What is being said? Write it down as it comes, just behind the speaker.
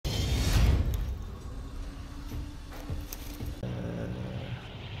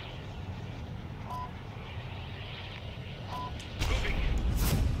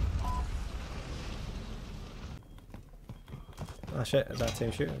Oh shit, is that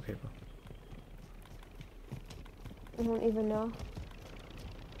team shooting people? I don't even know.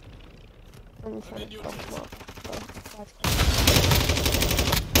 I'm trying to go more.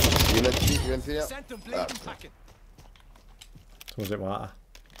 You in here? Someone's at water.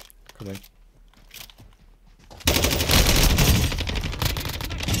 Come in.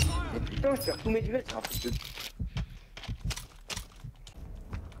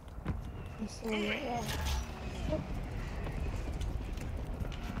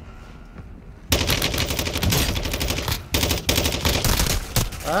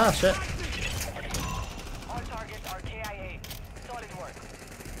 Ah, shit. All targets are KIA. Solid work.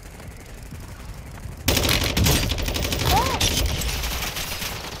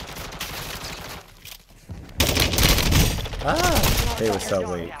 Ah! He was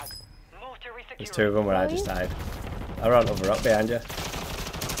so weak. There's two of them where I just died. I ran over up behind you.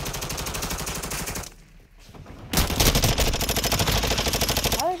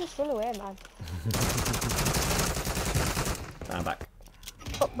 Why did I just run away, man? I'm back.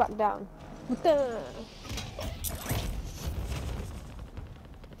 Up, back down.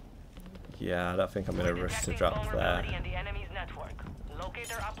 Yeah, I don't think I'm gonna rush to drop there. Locate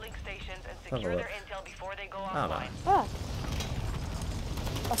their uplink stations and Have a secure look. their intel before they go Oh, no. offline. Ah.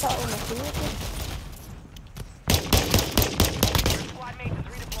 I thought it was my team. Your squad mate is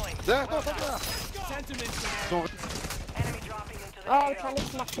redeploying. There, Well there, done. Enemy dropping into the Oh, I'm AO. trying to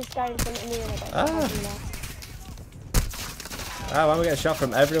smack this guy in front of me and I got Ah. shot in there. Ah, why am I getting shot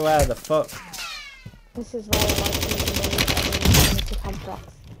from everywhere? The fuck? This is why I like using the to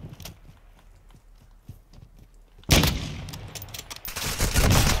contracts.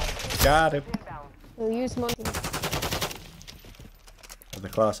 Got him. We'll use money. Are they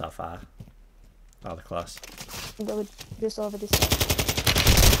close? How far? Oh, they're close. Go just over this way.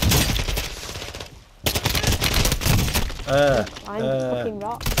 Climb the fucking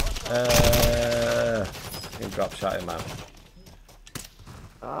rock. You drop shot him out.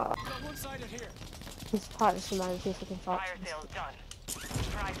 This part just reminds me of fucking thoughts. Fire sales done.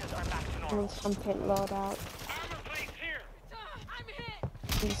 Prices are back to And normal. then some pit load out.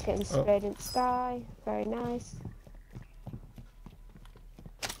 I'm just getting sprayed in the sky. Very nice.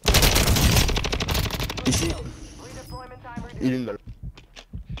 Ici. Redeployment time reduced. Il est là.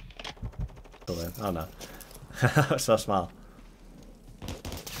 Go in. Oh no. So small.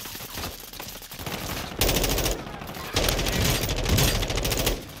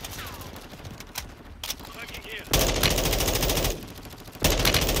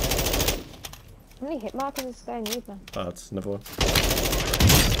 How many hit markers is this guy need, man? Oh, it's another one.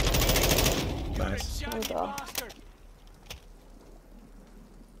 Nice. There we go.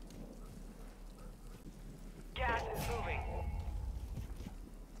 Gas is moving.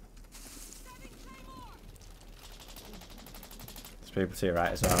 There's people to your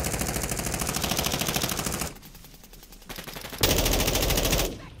right as well.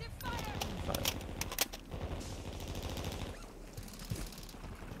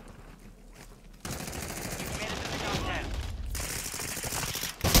 You've made it to the top 10.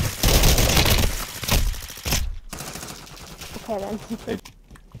 Okay then.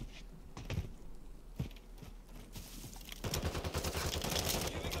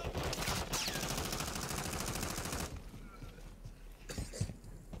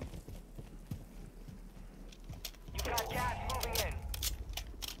 You've got gas moving in.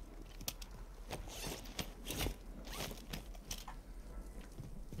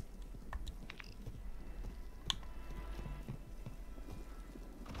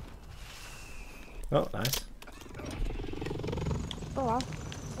 Oh, nice. Oh wow.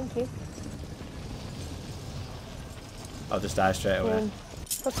 Thank you. I'll just die straight away.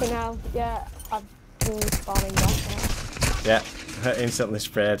 Fucking hell. Yeah, I've been spawning back now. Yeah, instantly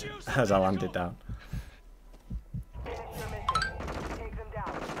sprayed as I landed down. Finish your mission. Take them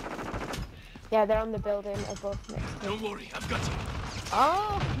down. Yeah, they're on the building above next to me. Don't worry, I've got you.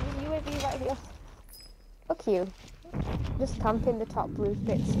 Oh, UAV right here. Fuck you. Just camping the top roof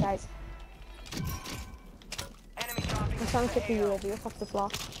bits, guys. Enemy dropping I'm trying to into pick the the AO. UAV up off the floor.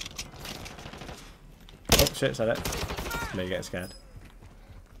 Oh shit, said it. Me getting scared.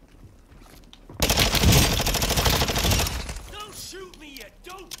 Don't shoot me, you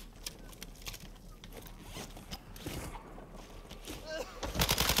dope!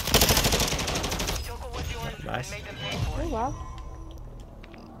 Took what was yours Nice. and made them pay for Oh it. wow.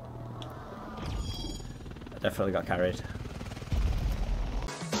 I definitely got carried.